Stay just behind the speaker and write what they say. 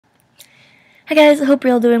Hi guys, I hope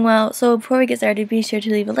you're all doing well. So before we get started, be sure to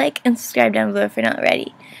leave a like and subscribe down below if you're not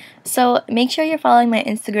already. So make sure you're following my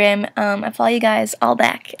Instagram. I follow you guys all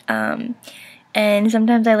back. And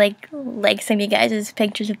sometimes I like some of you guys'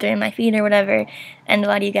 pictures if they're in my feed or whatever. And a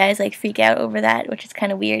lot of you guys like freak out over that, which is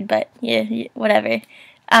kind of weird, but yeah, whatever.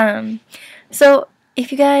 So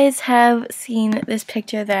if you guys have seen this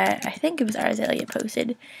picture that I think it was Arzaylea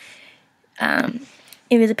posted,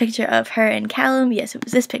 it was a picture of her and Calum. Yes, it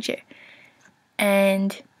was this picture.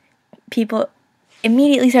 And people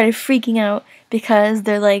immediately started freaking out because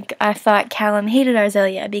they're like, I thought Calum hated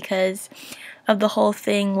Arzaylea because of the whole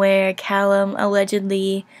thing where Calum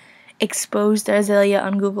allegedly exposed Arzaylea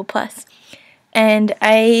on Google+. And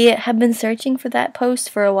I have been searching for that post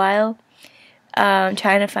for a while,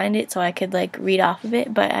 trying to find it so I could like read off of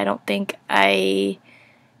it, but I don't think I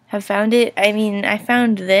have found it. I mean, I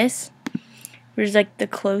found this, which is like the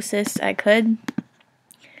closest I could.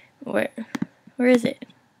 Where is it?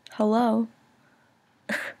 Hello?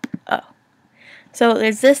 Oh. So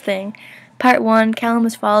there's this thing. Part 1, Calum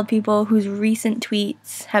has followed people whose recent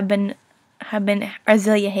tweets have been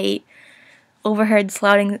Arzaylea hate. Overheard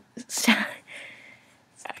shouting.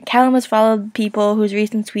 Calum has followed people whose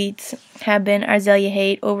recent tweets have been Arzaylea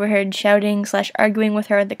hate. Overheard shouting / arguing with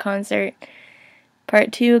her at the concert.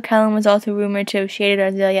 Part 2, Calum was also rumored to have shaded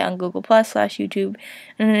Arzaylea on Google+ / YouTube.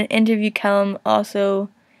 And in an interview, Calum also...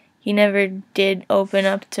 He never did open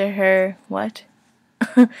up to her. What?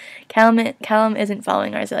 Calum isn't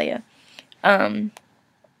following Arzaylea.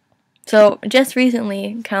 So just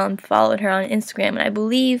recently, Calum followed her on Instagram, and I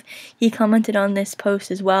believe he commented on this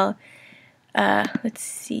post as well. Let's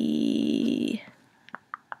see.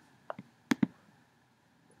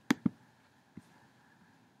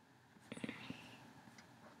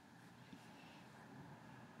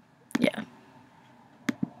 Yeah.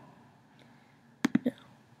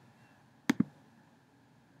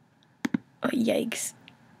 Oh, yikes.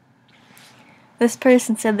 This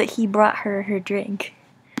person said that he brought her her drink,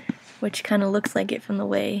 which kind of looks like it from the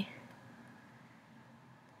way.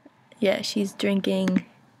 Yeah, she's drinking.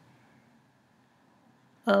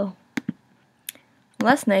 Oh. Well,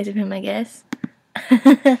 that's nice of him, I guess.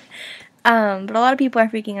 But a lot of people are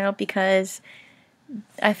freaking out because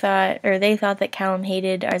they thought that Calum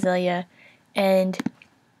hated Arzaylea, and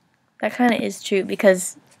that kind of is true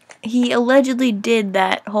because he allegedly did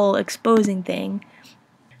that whole exposing thing.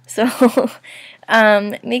 So,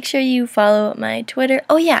 make sure you follow my Twitter.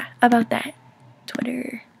 Oh yeah, about that.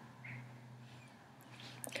 Twitter.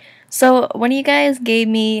 So, one of you guys gave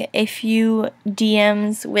me a few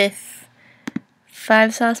DMs with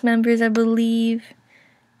 5 Sauce members, I believe.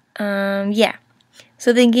 Yeah.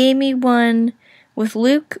 So they gave me one with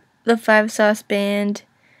Luke, the 5 Sauce Band,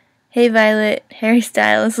 Hey Violet, Harry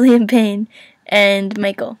Styles, Liam Payne, and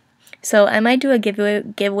Michael. So I might do a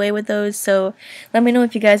giveaway with those, so let me know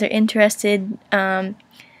if you guys are interested. I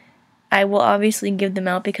will obviously give them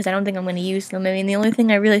out because I don't think I'm going to use them. I mean, the only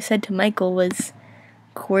thing I really said to Michael was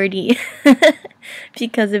QWERTY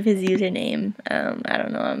because of his username. I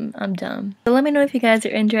don't know, I'm dumb. So let me know if you guys are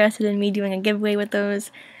interested in me doing a giveaway with those.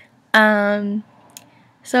 So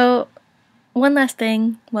one last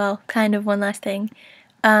thing, well, kind of one last thing.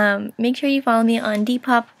 Make sure you follow me on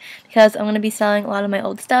Depop because I'm going to be selling a lot of my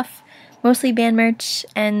old stuff, mostly band merch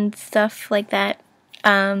and stuff like that.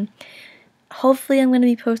 Hopefully I'm going to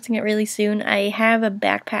be posting it really soon. I have a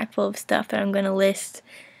backpack full of stuff that I'm going to list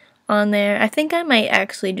on there. I think I might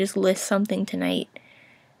actually just list something tonight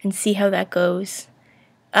and see how that goes.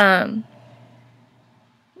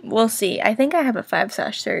 We'll see. I think I have a 5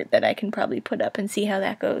 Sauce shirt that I can probably put up and see how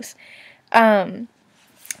that goes.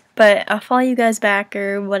 But I'll follow you guys back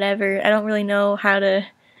or whatever. I don't really know how to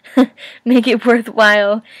make it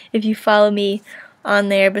worthwhile if you follow me on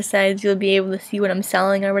there. Besides, you'll be able to see what I'm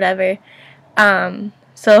selling or whatever.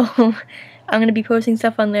 So I'm going to be posting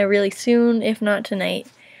stuff on there really soon, if not tonight.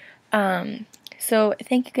 So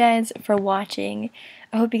thank you guys for watching.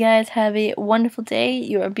 I hope you guys have a wonderful day.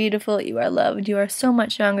 You are beautiful. You are loved. You are so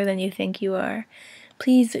much stronger than you think you are.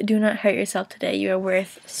 Please do not hurt yourself today. You are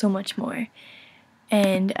worth so much more.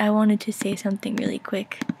 And I wanted to say something really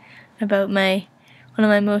quick about one of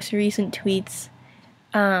my most recent tweets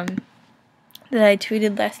that I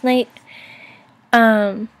tweeted last night.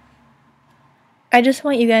 I just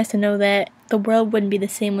want you guys to know that the world wouldn't be the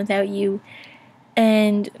same without you.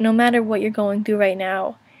 And no matter what you're going through right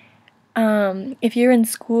now, if you're in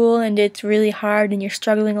school and it's really hard and you're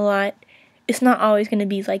struggling a lot, it's not always going to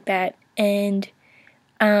be like that. And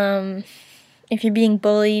if you're being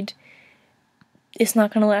bullied, it's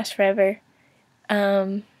not going to last forever.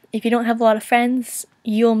 If you don't have a lot of friends,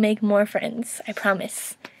 you'll make more friends, I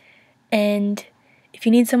promise. and if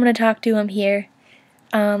you need someone to talk to, I'm here.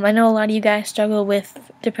 I know a lot of you guys struggle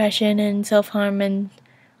with depression and self-harm and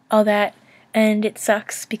all that, and it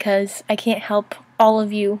sucks because I can't help all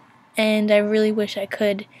of you, and I really wish I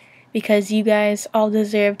could, because you guys all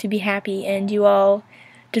deserve to be happy, and you all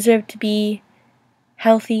deserve to be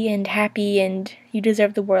healthy and happy, and you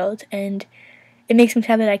deserve the world, and it makes me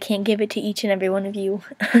sad that I can't give it to each and every one of you.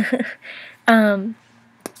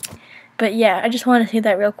 But yeah, I just want to say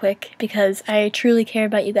that real quick because I truly care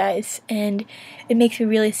about you guys, and it makes me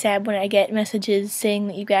really sad when I get messages saying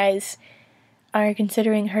that you guys are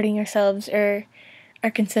considering hurting yourselves or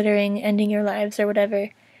are considering ending your lives or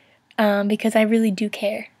whatever, because I really do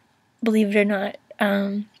care, believe it or not.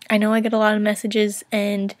 I know I get a lot of messages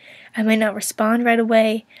and I might not respond right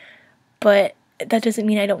away, but that doesn't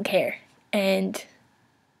mean I don't care, and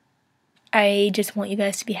I just want you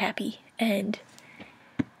guys to be happy, and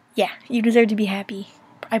yeah, you deserve to be happy.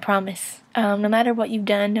 I promise. No matter what you've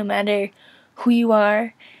done, no matter who you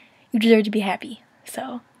are, you deserve to be happy.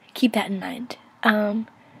 So keep that in mind.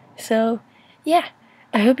 So yeah,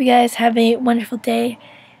 I hope you guys have a wonderful day,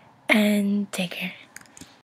 and take care.